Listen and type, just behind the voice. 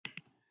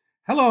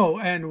Hello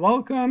and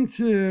welcome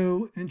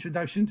to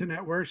Introduction to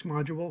Networks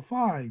Module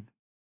 5,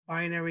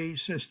 Binary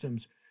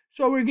Systems.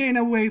 So we're getting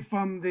away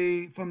from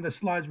the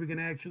slides. We're going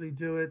to actually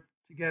do it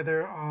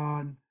together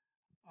on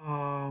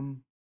a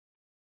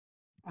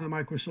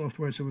Microsoft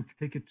Word, so we can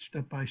take it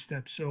step by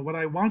step. So what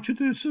I want you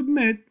to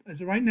submit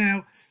is right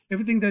now,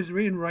 everything that's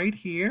written right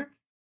here.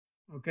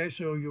 Okay,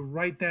 so you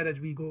write that as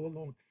we go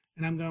along.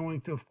 And I'm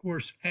going to, of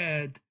course,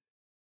 take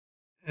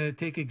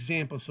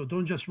examples. So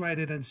don't just write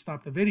it and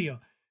stop the video,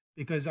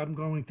 because I'm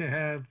going to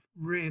have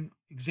written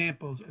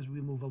examples as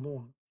we move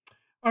along.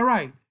 All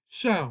right,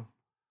 so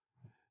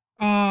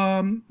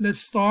let's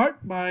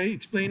start by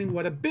explaining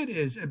what a bit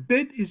is. A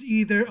bit is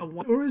either a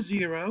 1 or a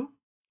 0.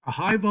 A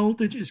high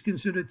voltage is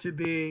considered to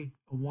be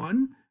a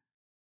 1,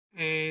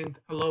 and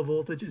a low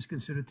voltage is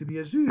considered to be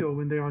a 0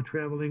 when they are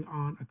traveling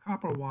on a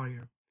copper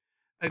wire.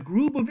 A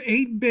group of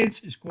 8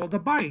 bits is called a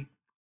byte.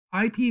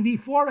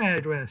 IPv4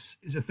 address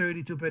is a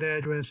 32-bit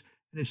address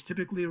and is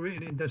typically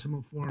written in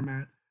decimal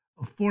format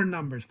of 4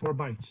 numbers, 4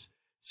 bytes,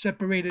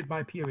 separated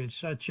by periods,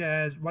 such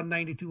as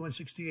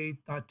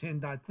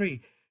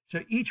 192.168.10.3.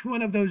 So each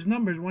one of those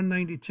numbers,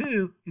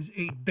 192, is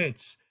 8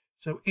 bits.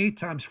 So 8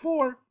 times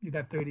 4, you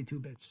got 32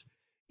 bits.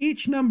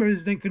 Each number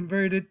is then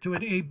converted to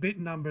an 8-bit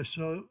number,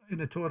 so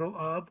in a total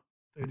of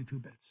 32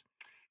 bits.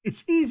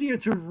 It's easier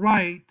to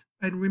write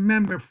and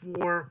remember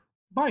 4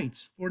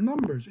 bytes, 4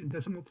 numbers in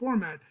decimal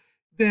format,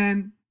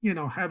 than,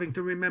 having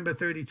to remember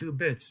 32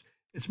 bits.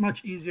 It's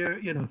much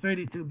easier,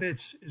 32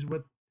 bits is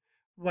what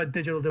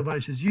digital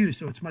devices use,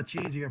 so it's much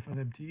easier for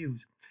them to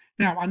use.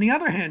 Now, on the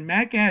other hand,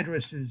 MAC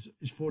addresses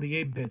is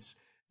 48 bits.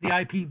 The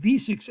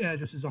IPv6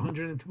 address is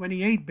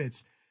 128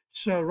 bits.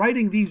 So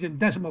writing these in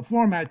decimal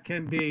format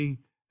can be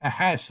a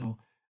hassle,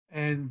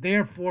 and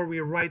therefore we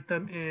write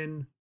them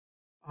in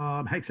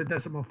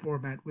hexadecimal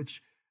format,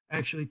 which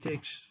actually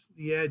takes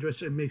the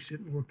address and makes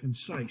it more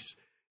concise.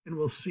 And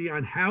we'll see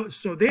on how.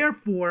 So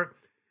therefore,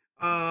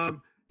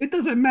 it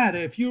doesn't matter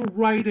if you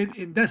write it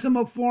in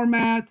decimal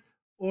format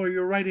or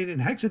you write it in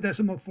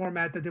hexadecimal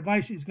format. The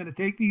device is going to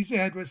take these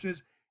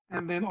addresses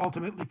and then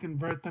ultimately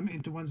convert them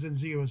into ones and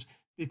zeros,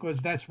 because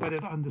that's what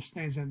it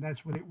understands and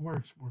that's what it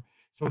works for.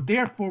 So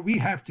therefore, we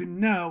have to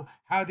know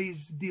how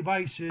these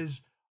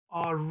devices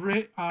how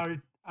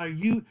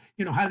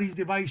these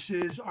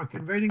devices are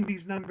converting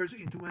these numbers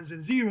into ones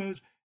and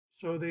zeros.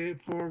 So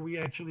therefore, we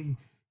actually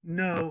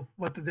know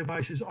what the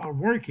devices are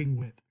working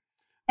with.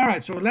 All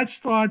right, so let's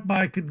start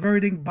by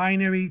converting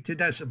binary to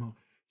decimal.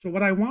 So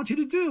what I want you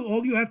to do,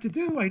 all you have to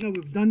do, I know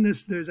we've done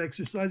this, there's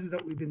exercises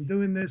that we've been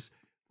doing this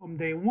from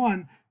day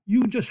one.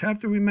 You just have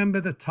to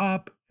remember the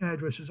top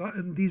addresses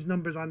and these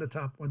numbers on the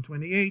top: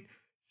 128,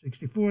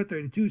 64,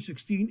 32,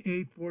 16,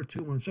 8, 4,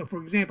 2, 1. So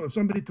for example, if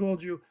somebody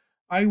told you,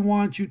 I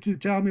want you to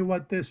tell me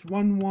what this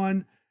 1,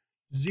 1,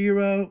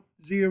 0,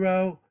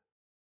 0,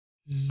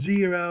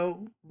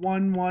 0,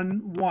 1,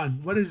 1,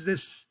 1. What is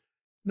this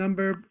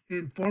number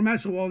in format?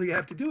 So all you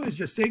have to do is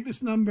just take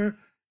this number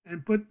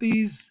and put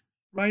these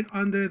right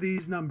under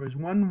these numbers: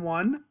 1,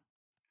 1,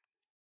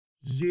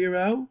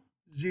 0,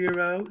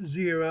 0,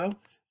 0,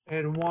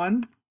 and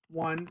 1,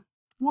 1,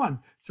 1.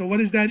 So what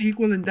does that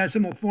equal in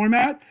decimal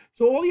format?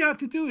 So all you have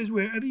to do is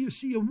wherever you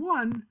see a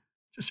 1,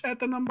 just add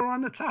the number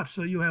on the top.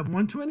 So you have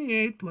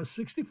 128 plus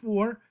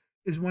 64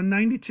 is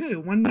 192.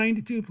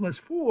 192 plus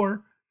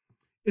 4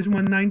 is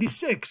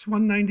 196.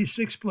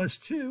 196 plus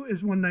 2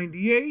 is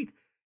 198.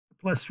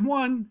 Plus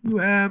 1, you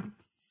have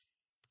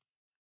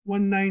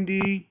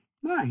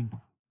 199,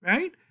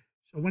 right?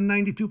 So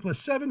 192 plus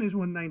 7 is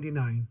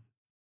 199.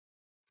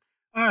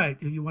 All right,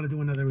 if you want to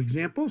do another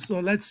example. So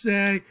let's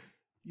say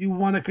you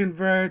want to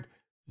convert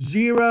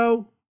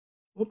 0.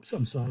 Oops,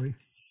 I'm sorry.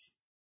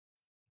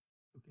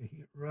 Okay,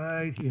 here,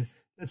 right here.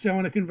 Let's say I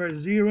want to convert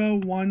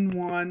 0, 1,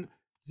 1,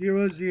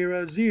 0,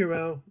 0,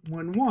 0,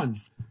 1, 1.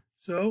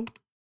 So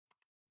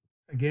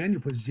again, you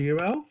put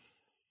 0,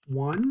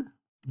 1,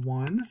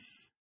 1,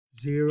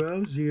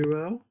 0,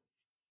 0,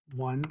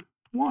 1,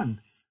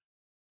 1.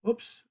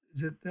 Oops,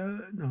 is it,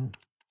 no,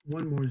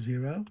 one more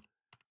 0,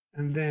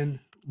 and then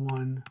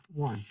 1,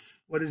 1.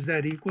 What is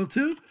that equal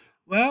to?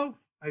 Well,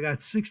 I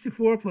got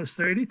 64 plus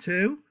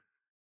 32,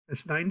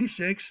 that's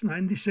 96.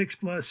 96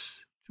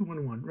 plus 2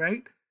 and 1,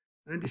 right?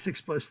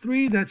 96 plus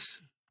 3,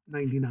 that's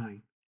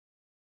 99,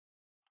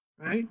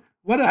 right?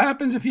 What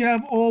happens if you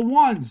have all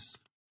ones?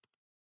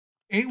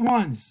 8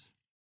 ones.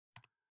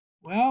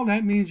 Well,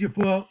 that means you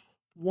put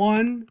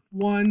 1,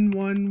 1,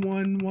 1,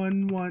 1,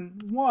 1, 1,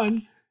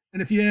 1.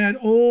 And if you add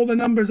all the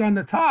numbers on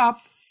the top,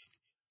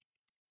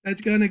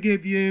 that's going to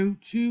give you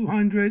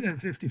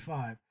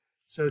 255.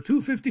 So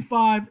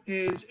 255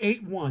 is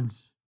 8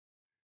 ones,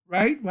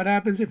 right? What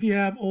happens if you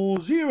have all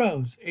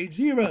zeros? 8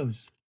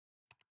 zeros.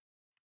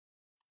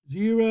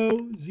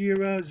 0,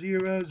 0,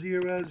 0,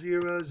 0,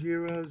 0,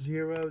 0,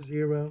 0,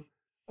 0.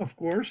 Of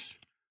course,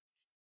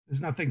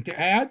 there's nothing to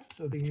add,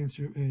 so the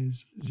answer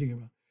is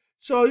 0.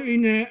 So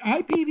in an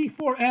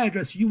IPv4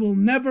 address, you will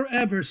never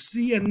ever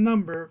see a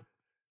number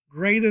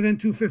greater than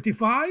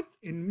 255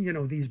 in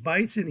these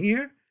bytes in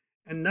here,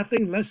 and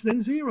nothing less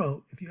than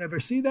 0. If you ever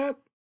see that,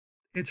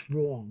 It's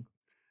wrong.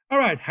 All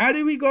right, how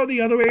do we go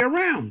the other way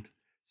around?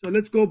 So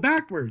let's go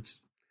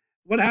backwards.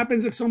 What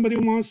happens if somebody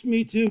wants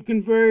me to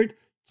convert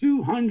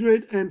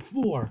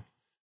 204?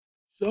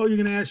 So you're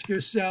going to ask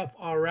yourself,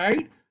 all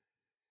right,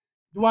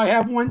 do I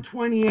have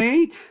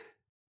 128?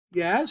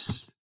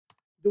 Yes.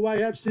 Do I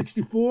have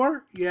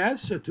 64?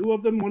 Yes. So two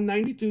of them,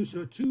 192.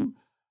 So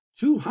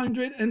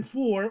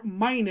 204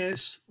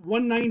 minus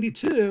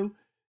 192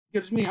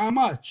 gives me how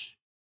much?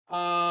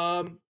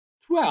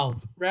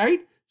 12,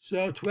 right?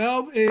 So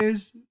 12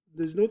 is,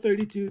 there's no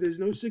 32, there's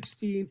no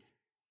 16.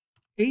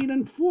 8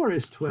 and 4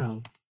 is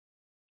 12.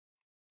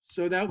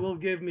 So that will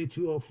give me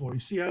 204. You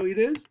see how it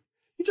is?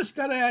 You just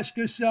got to ask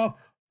yourself,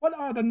 what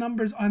are the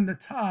numbers on the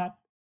top?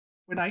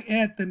 When I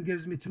add them,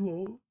 gives me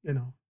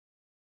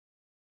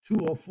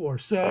 204.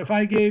 So if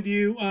I gave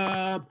you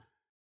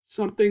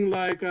something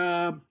like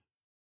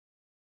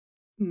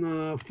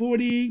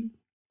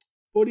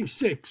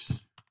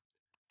 46,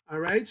 all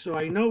right? So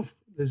I know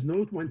there's no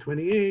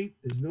 128,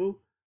 there's no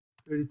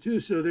 32,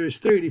 so there's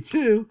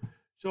 32.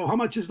 So how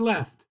much is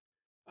left?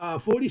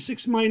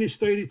 46 minus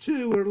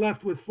 32, we're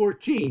left with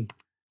 14.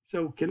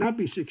 So it cannot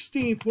be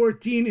 16.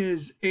 14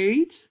 is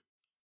 8.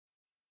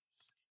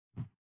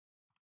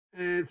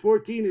 And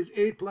 14 is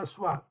 8 plus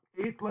what?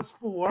 8 plus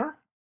 4.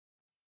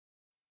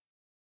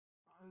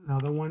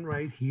 Another one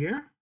right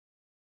here.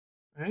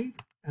 Right?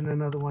 And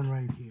another one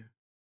right here.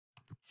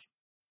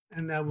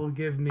 And that will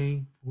give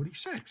me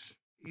 46.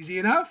 Easy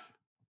enough?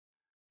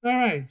 All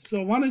right.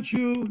 So why don't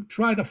you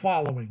try the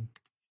following?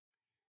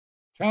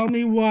 Tell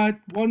me what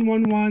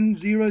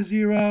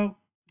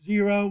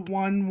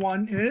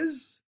 1110011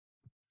 is.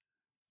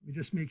 Let me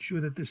just make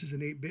sure that this is an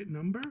 8-bit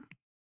number.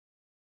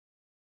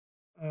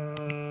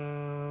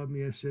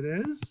 Yes, it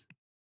is.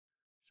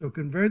 So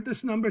convert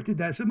this number to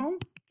decimal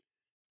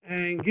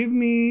and give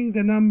me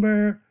the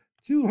number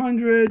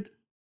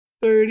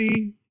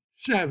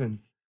 237.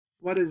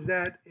 What is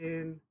that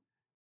in?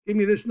 Give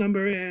me this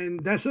number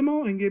in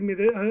decimal and give me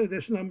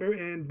this number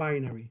in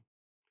binary.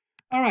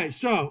 All right,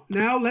 so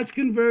now let's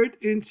convert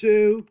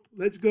into,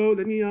 let's go,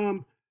 let me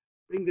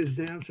bring this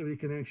down so you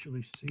can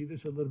actually see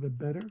this a little bit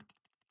better.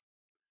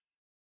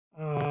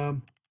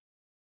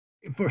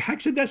 For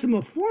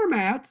hexadecimal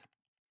format,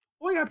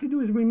 all you have to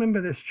do is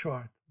remember this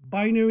chart.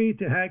 Binary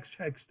to hex,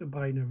 hex to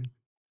binary.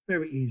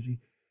 Very easy.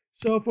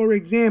 So for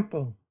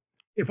example,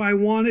 if I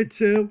wanted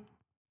to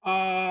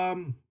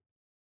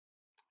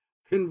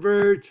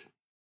convert,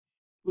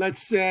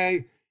 let's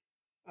say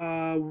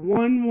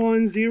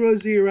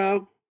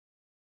 1100,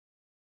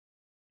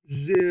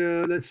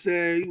 let's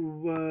say,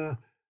 I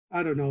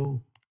don't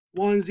know,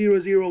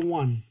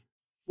 1001.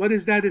 What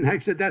is that in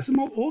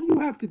hexadecimal? All you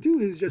have to do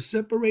is just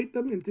separate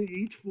them into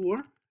each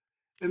 4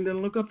 and then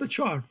look up the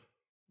chart.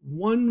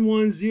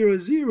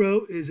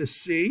 1100 is a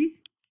C.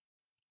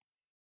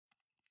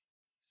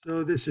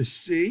 So this is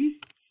C.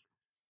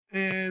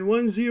 And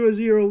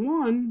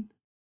 1001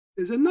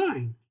 is a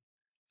 9.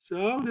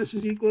 So this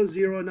is equal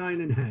to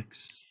 09 in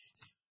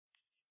hex.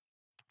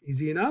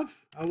 Easy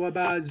enough. How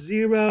about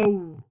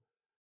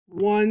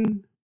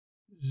 0101?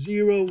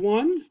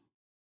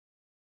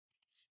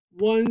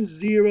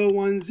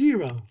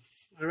 1010.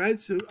 All right,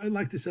 so I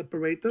like to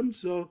separate them.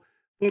 So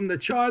from the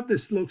chart,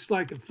 this looks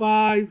like a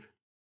 5A.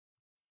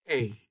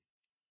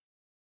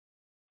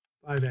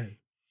 5A,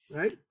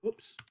 right?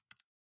 Oops.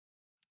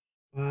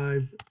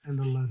 5 and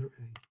the letter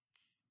A.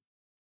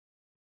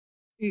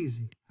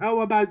 Easy. How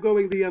about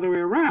going the other way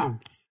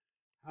around?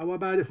 How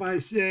about if I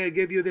say, I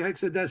give you the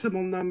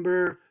hexadecimal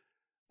number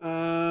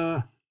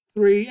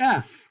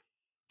 3F?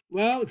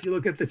 Well, if you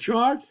look at the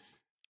chart,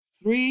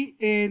 3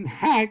 in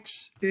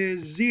hex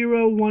is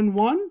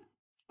 011.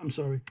 I'm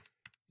sorry,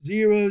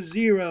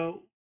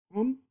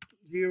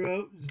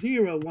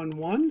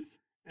 0011,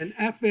 and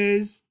F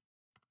is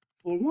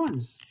 4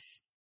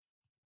 ones,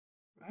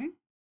 right?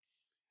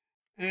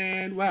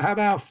 And well, how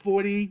about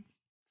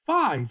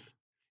 45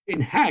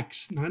 in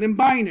hex, not in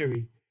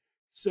binary?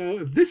 So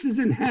if this is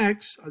in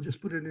hex, I'll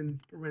just put it in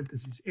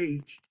parentheses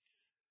H.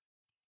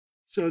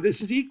 So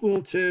this is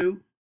equal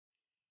to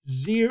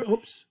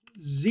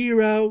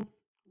 0100,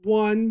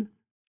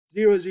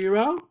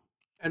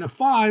 and a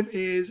 5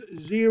 is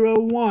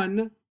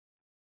 0101,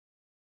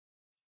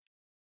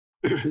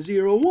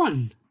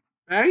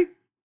 right?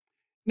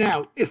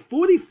 Now, if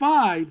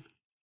 45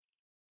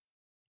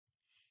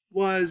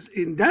 was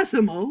in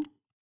decimal,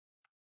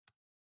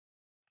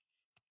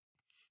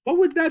 what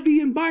would that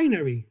be in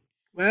binary?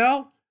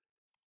 Well,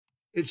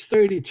 it's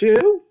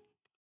 32,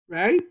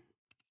 right?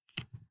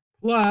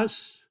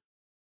 Plus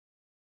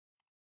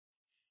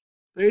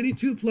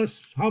 32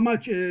 plus how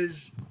much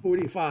is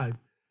 45?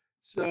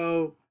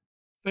 So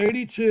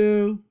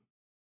 32,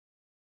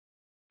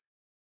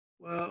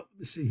 well,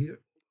 let's see here.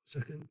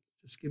 Second,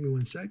 just give me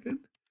 1 second.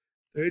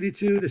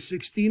 32, the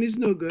 16 is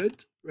no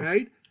good,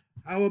 right?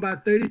 How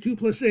about 32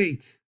 plus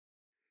 8?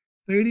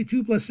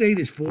 32 plus 8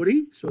 is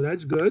 40, so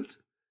that's good.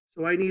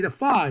 So I need a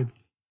 5,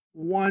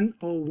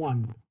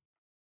 101.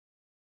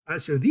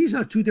 So these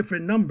are two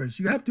different numbers.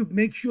 You have to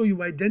make sure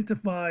you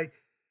identify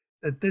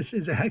that this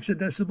is a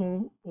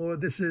hexadecimal or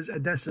this is a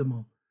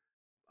decimal.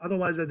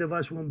 Otherwise, the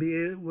device won't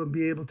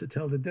be able to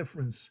tell the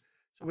difference.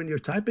 So when you're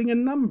typing a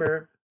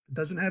number, it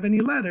doesn't have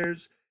any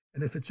letters,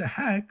 and if it's a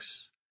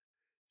hex,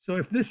 so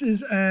if this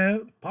is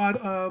a part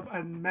of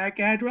a MAC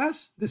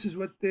address, this is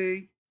what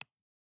the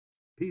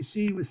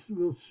PC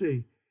will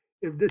see.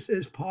 If this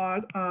is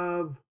part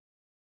of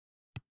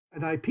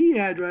an IP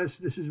address,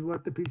 this is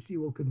what the PC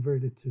will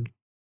convert it to.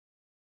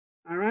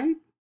 All right?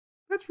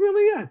 That's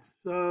really it.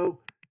 So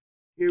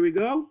here we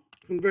go.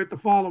 Convert the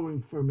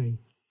following for me.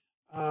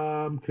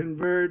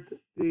 Convert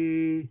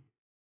the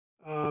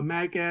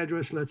MAC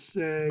address, let's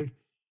say,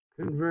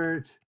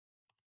 convert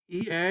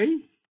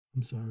EA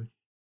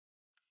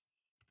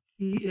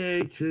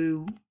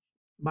to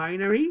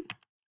binary,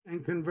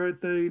 and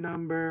convert the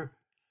number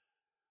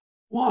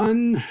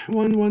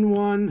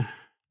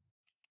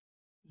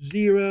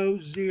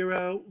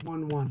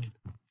 11110011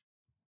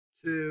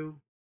 to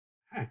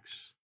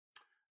hex.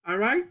 All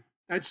right,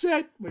 that's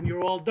it. When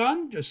you're all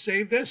done, just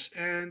save this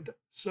and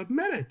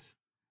submit it.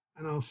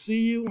 And I'll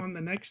see you on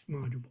the next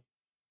module.